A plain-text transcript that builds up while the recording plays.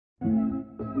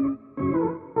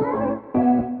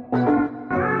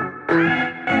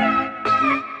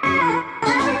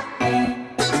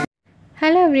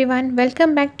everyone,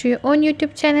 welcome back to your own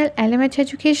YouTube channel LMH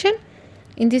Education.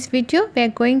 In this video, we are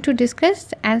going to discuss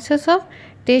the answers of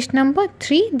test number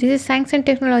 3. This is Science and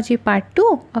Technology part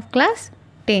 2 of class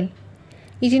 10.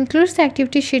 It includes the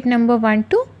activity sheet number 1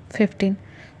 to 15.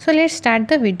 So let's start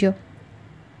the video.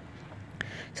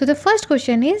 So the first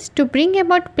question is, to bring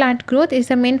about plant growth is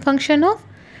the main function of?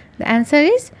 The answer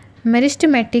is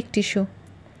meristematic tissue.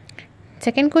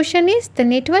 Second question is, the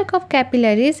network of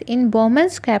capillaries in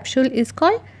Bowman's capsule is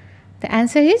called? The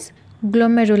answer is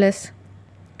glomerulus.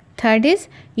 Third is,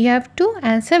 you have to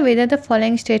answer whether the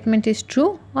following statement is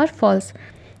true or false.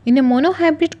 In a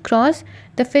monohybrid cross,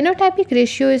 the phenotypic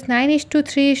ratio is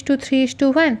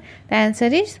 9:3:3:1. The answer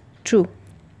is true.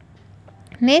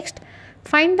 Next,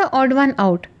 find the odd one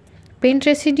out. Paint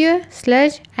residue,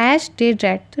 sludge, ash, dead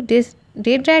rat. So this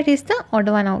dead rat is the odd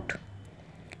one out.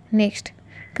 Next,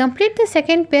 complete the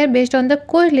second pair based on the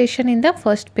correlation in the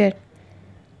first pair.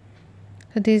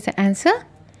 So this is the answer.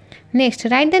 Next,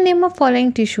 write the name of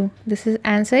following tissue. This is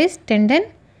answer is tendon.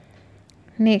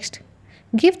 Next,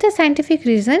 give the scientific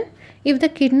reason if the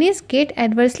kidneys get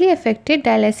adversely affected,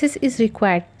 dialysis is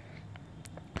required.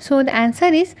 So the answer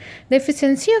is, the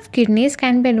efficiency of kidneys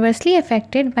can be adversely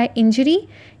affected by injury,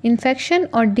 infection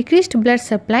or decreased blood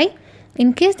supply.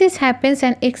 In case this happens,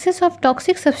 an excess of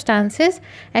toxic substances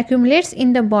accumulates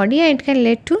in the body and it can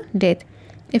lead to death.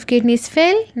 If kidneys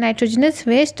fail, nitrogenous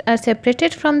waste are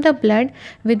separated from the blood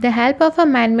with the help of a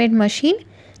man-made machine.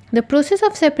 The process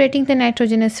of separating the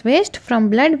nitrogenous waste from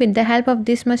blood with the help of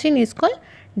this machine is called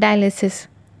dialysis.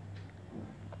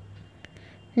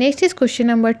 Next is question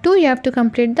number 2. You have to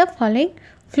complete the following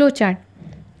flowchart.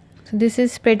 So this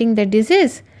is spreading the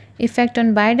disease, effect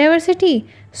on biodiversity,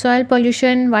 soil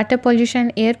pollution, water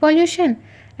pollution, air pollution,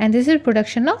 and this is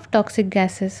production of toxic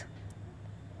gases.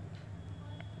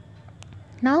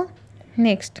 Now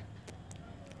next,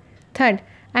 third,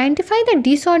 identify the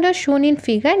disorder shown in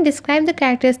figure and describe the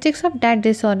characteristics of that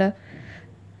disorder.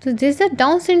 So this is the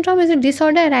Down syndrome is a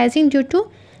disorder arising due to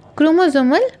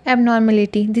chromosomal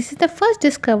abnormality. This is the first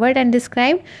discovered and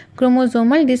described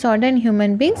chromosomal disorder in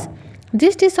human beings.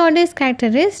 This disorder is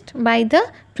characterized by the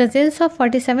presence of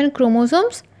 47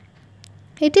 chromosomes.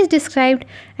 It is described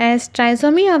as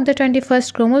trisomy of the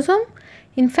 21st chromosome.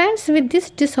 Infants with this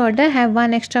disorder have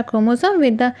one extra chromosome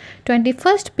with the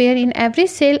 21st pair in every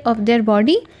cell of their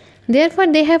body. Therefore,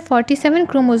 they have 47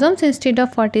 chromosomes instead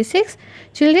of 46.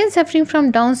 Children suffering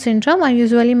from Down syndrome are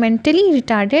usually mentally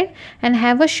retarded and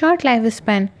have a short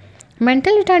lifespan.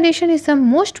 Mental retardation is the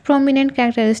most prominent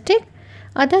characteristic.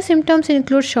 Other symptoms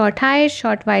include short height,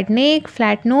 short wide neck,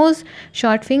 flat nose,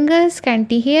 short fingers,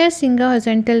 scanty hair, single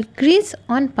horizontal crease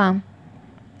on palm.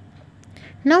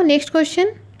 Now next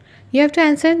question, you have to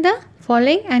answer the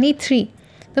following any three.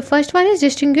 The first one is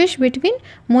distinguish between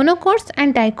monocots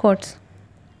and dicots.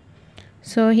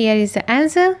 So here is the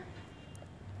answer.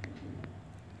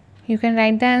 You can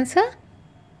write the answer.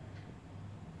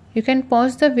 You can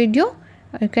pause the video.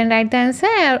 You can write the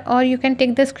answer or you can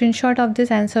take the screenshot of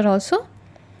this answer also.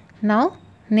 Now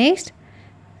next,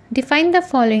 define the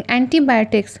following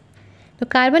antibiotics. The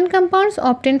carbon compounds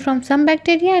obtained from some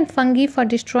bacteria and fungi for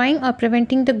destroying or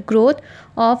preventing the growth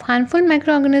of harmful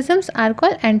microorganisms are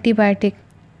called antibiotic.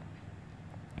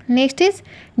 Next is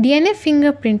DNA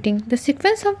fingerprinting. The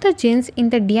sequence of the genes in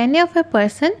the DNA of a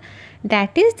person,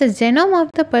 that is the genome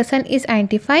of the person, is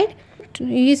identified.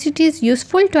 It is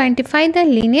useful to identify the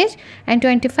lineage and to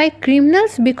identify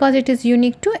criminals because it is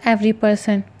unique to every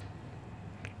person.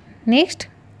 Next,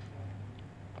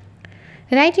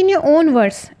 write in your own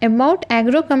words about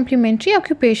agro-complementary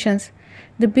occupations.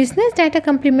 The business that are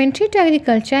complementary to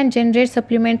agriculture and generate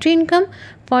supplementary income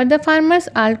for the farmers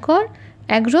are called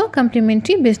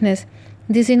agro-complementary business.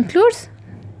 This includes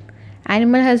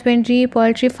animal husbandry,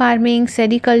 poultry farming,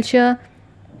 sericulture.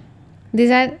 These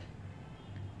are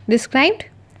described.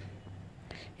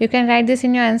 You can write this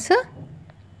in your answer.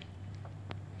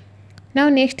 Now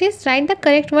next is write the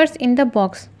correct words in the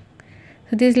box.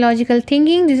 So this is logical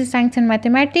thinking, this is science and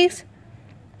mathematics,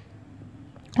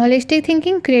 holistic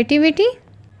thinking, creativity.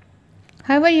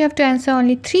 However, you have to answer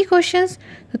only 3 questions.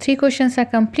 So 3 questions are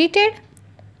completed.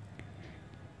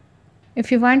 If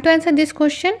you want to answer this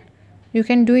question, you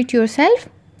can do it yourself.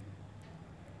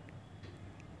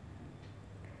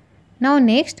 Now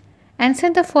next, answer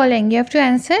the following. You have to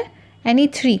answer any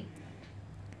 3.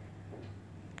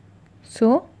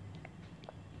 So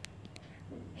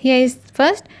here is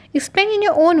first, explain in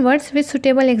your own words with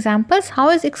suitable examples how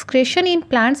is excretion in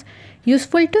plants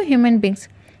useful to human beings.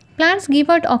 Plants give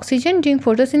out oxygen during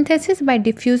photosynthesis by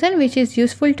diffusion, which is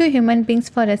useful to human beings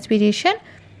for respiration.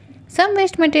 Some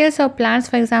waste materials of plants,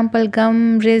 for example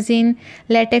gum, resin,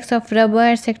 latex of rubber,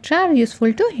 etc. are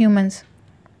useful to humans.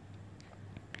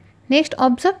 Next,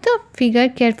 observe the figure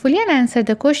carefully and answer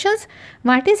the questions.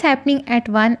 What is happening at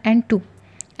 1 and 2?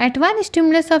 At 1,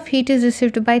 stimulus of heat is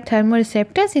received by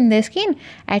thermoreceptors in the skin.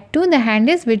 At 2, the hand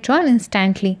is withdrawn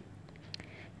instantly.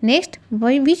 Next,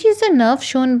 which is the nerve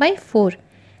shown by 4?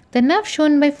 The nerve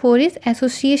shown by 4 is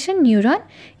association neuron.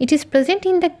 It is present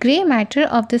in the grey matter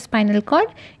of the spinal cord.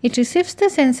 It receives the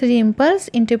sensory impulse,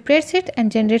 interprets it and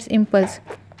generates impulse.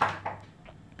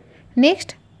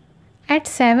 Next, at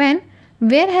 7,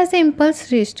 where has the impulse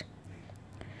reached?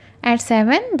 At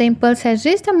 7, the impulse has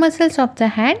reached the muscles of the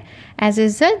hand. As a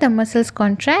result, the muscles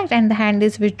contract and the hand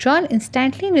is withdrawn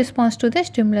instantly in response to the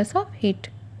stimulus of heat.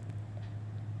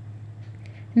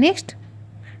 Next,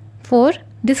 4.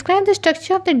 Describe the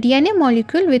structure of the DNA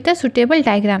molecule with a suitable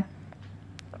diagram.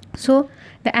 So,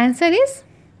 the answer is,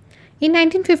 in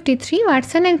 1953,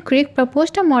 Watson and Crick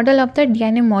proposed a model of the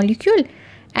DNA molecule.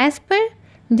 As per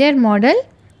their model,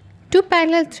 2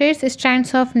 parallel threads,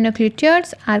 strands of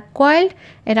nucleotides, are coiled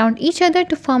around each other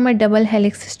to form a double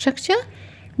helix structure.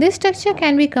 This structure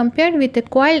can be compared with a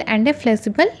coiled and a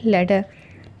flexible ladder.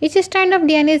 Each strand of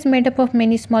DNA is made up of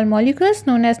many small molecules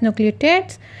known as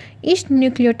nucleotides. Each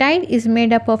nucleotide is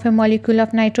made up of a molecule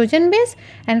of nitrogen base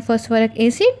and phosphoric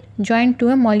acid joined to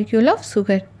a molecule of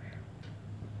sugar.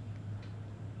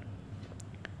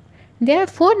 There are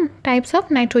 4 types of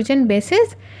nitrogen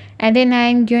bases: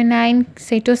 adenine, guanine,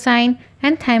 cytosine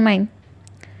and thymine.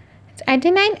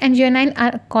 Adenine and guanine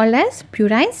are called as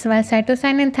purines, while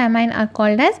cytosine and thymine are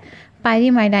called as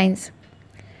pyrimidines.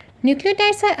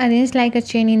 Nucleotides are arranged like a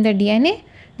chain in the DNA.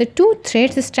 The 2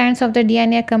 threads, strands of the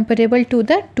DNA, are comparable to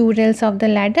the 2 rails of the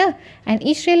ladder, and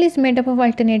each rail is made up of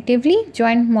alternatively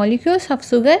joined molecules of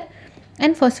sugar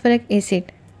and phosphoric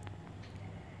acid.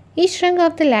 Each rung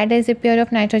of the ladder is a pair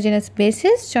of nitrogenous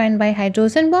bases joined by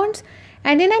hydrogen bonds.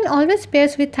 Adenine always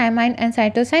pairs with thymine and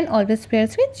cytosine always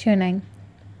pairs with guanine.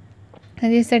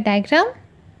 And this is the diagram.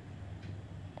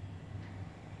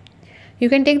 You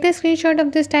can take the screenshot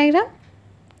of this diagram.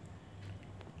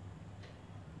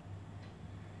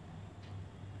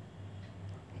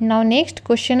 Now next,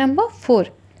 question number 4.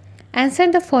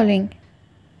 Answer the following.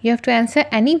 You have to answer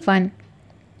any one.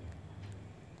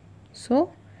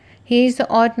 So, here is the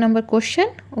odd number question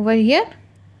over here.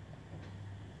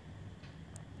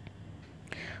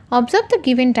 Observe the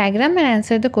given diagram and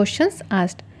answer the questions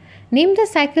asked. Name the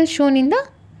cycle shown in the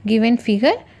given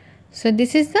figure. So,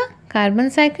 this is the carbon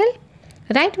cycle.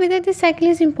 Write whether this cycle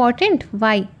is important.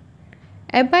 Why?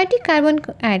 Abiotic carbon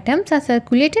atoms are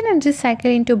circulated and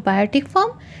recycled into biotic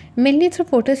form mainly through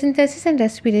photosynthesis and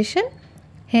respiration.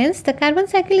 Hence, the carbon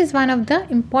cycle is one of the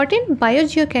important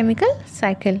biogeochemical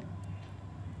cycle.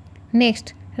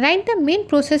 Next, write the main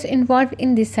process involved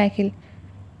in this cycle.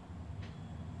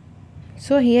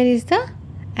 So, here is the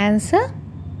answer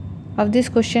of this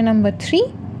question number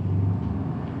 3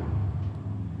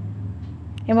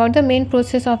 about the main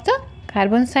process of the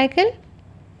carbon cycle.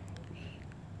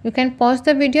 You can pause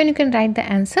the video and you can write the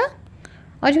answer,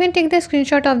 or you can take the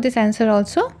screenshot of this answer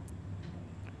also.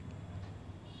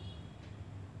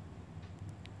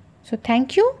 So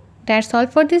thank you. That's all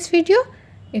for this video.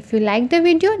 If you like the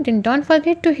video, then don't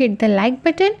forget to hit the like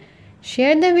button.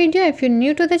 Share the video. If you're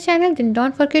new to the channel, then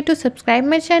don't forget to subscribe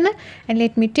my channel. And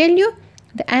let me tell you,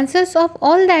 the answers of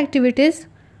all the activities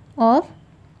of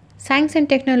Science and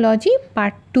Technology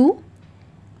Part 2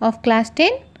 of Class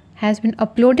 10 has been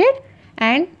uploaded,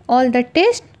 and all the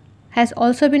tests has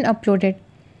also been uploaded.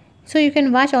 So you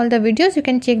can watch all the videos. You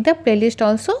can check the playlist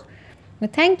also.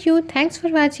 Thank you. Thanks for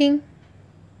watching.